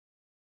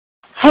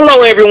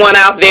Hello, everyone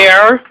out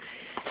there.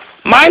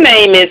 My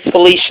name is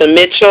Felicia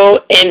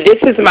Mitchell, and this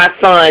is my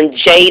son,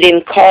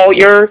 Jaden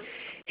Collier.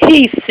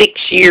 He's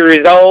 6 years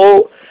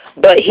old,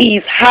 but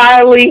he's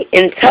highly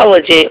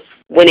intelligent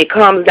when it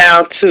comes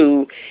down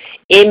to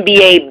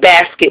NBA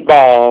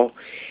basketball.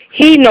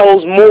 He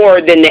knows more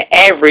than the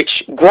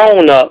average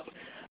grown-up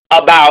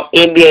about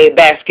NBA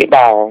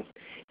basketball.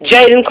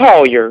 Jaden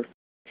Collier.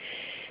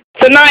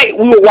 Tonight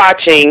we were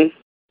watching,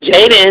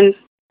 Jaden,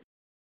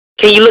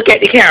 can you look at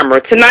the camera?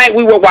 Tonight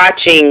we were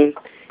watching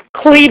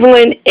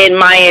Cleveland and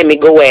Miami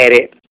go at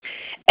it.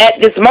 At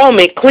this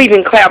moment,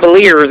 Cleveland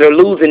Cavaliers are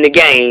losing the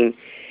game.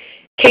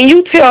 Can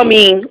you tell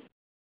me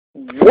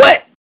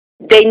what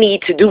they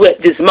need to do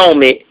at this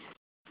moment?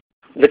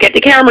 Look at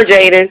the camera,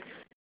 Jaden,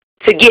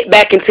 to get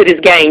back into this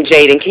game,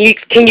 Jaden.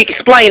 Can you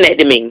explain that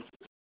to me?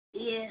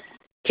 Yes.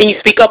 Can you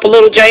speak up a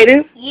little,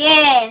 Jaden?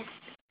 Yes.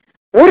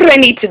 What do they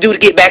need to do to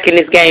get back in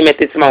this game at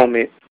this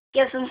moment?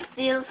 Get some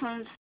steals,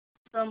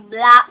 some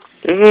blocks,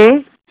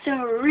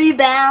 some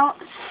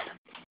rebounds,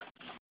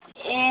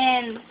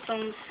 and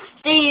some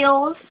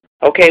steals.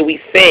 Okay, we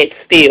said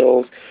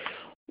steals.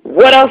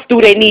 What else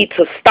do they need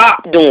to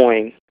stop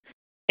doing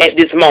at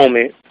this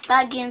moment?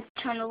 Not getting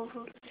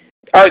turnovers.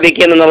 Are they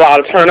getting a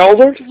lot of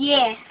turnovers?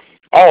 Yes.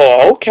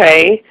 Oh,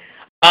 okay.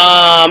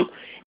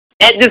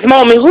 At this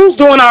moment, who's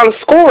doing all the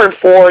scoring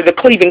for the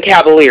Cleveland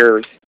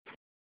Cavaliers?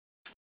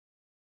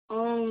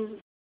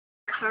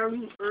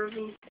 Kyrie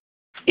Irving.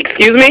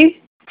 Excuse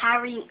me?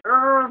 Kyrie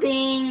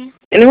Irving.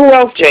 And who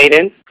else,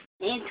 Jaden?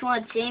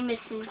 Antoine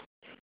Jameson.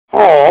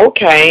 Oh,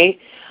 okay.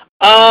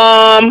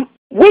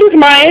 What is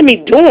Miami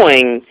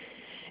doing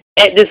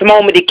at this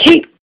moment to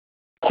keep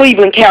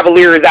Cleveland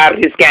Cavaliers out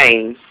of this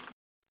game?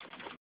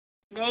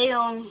 They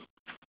are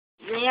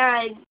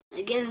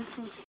getting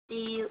some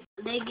steals.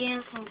 They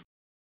getting some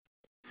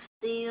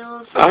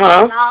steals, some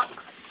blocks,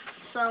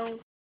 some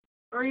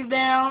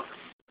rebounds.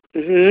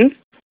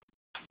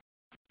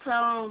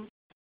 Some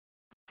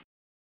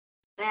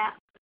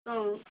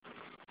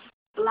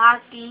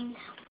blocking.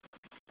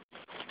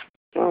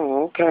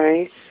 Oh,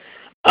 okay.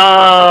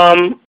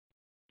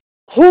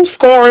 Who's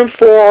scoring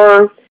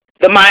for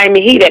the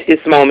Miami Heat at this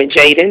moment,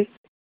 Jaden?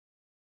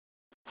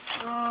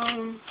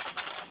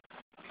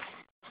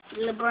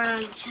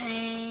 LeBron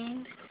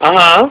James.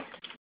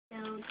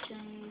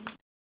 James.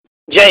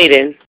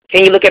 Jaden,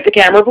 can you look at the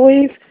camera,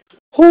 please?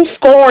 Who's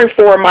scoring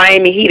for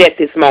Miami Heat at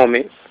this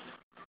moment?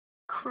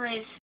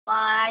 Chris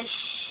Bosh.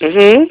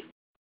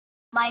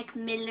 Mike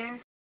Miller.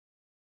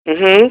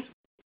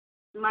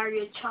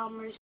 Mario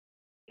Chalmers.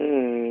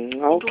 Okay.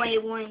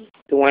 Dwayne Wade.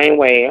 Dwayne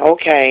Wade.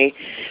 Okay.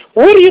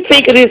 What do you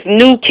think of this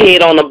new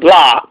kid on the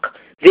block?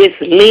 This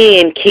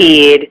Lynn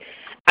kid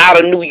out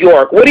of New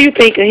York. What do you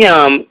think of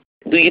him?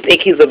 Do you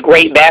think he's a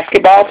great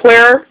basketball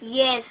player?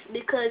 Yes,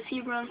 because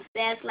he runs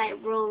fast like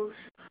Rose.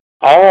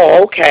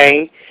 Oh,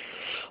 okay.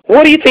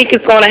 What do you think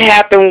is going to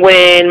happen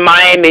when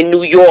Miami and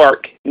New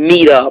York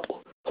meet up?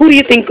 Who do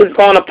you think is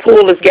going to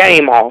pull this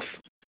game off?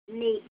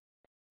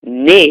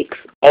 Knicks.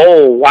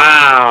 Oh,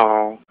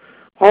 wow.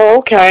 Oh,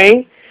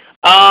 okay.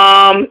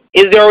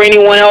 Is there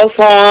anyone else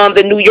on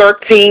the New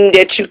York team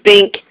that you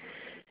think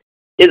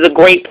is a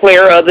great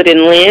player other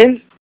than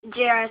Lynn?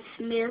 J.R.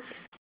 Smith.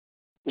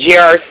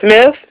 J.R.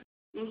 Smith?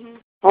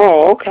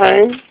 Oh,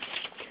 okay.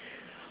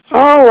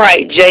 All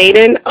right,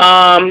 Jaden.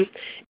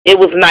 It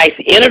was nice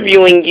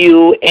interviewing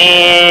you,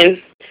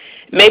 and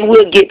maybe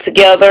we'll get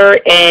together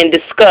and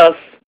discuss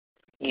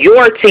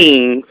your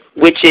team,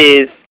 which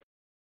is...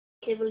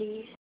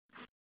 Cavaliers.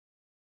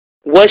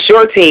 What's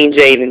your team,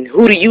 Jaden?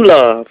 Who do you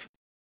love?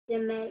 The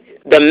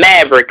Mavericks. The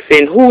Mavericks.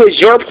 And who is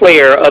your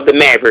player of the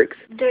Mavericks?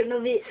 Dirk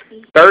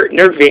Nowitzki. Dirk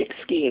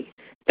Nowitzki.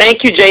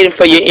 Thank you, Jaden,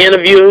 for your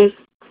interview.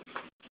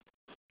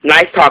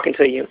 Nice talking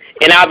to you.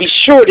 And I'll be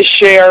sure to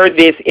share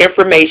this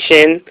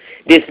information,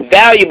 this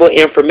valuable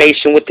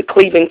information, with the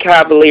Cleveland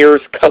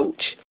Cavaliers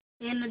coach.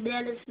 And the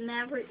Dallas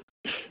Mavericks.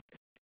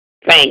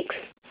 Thanks.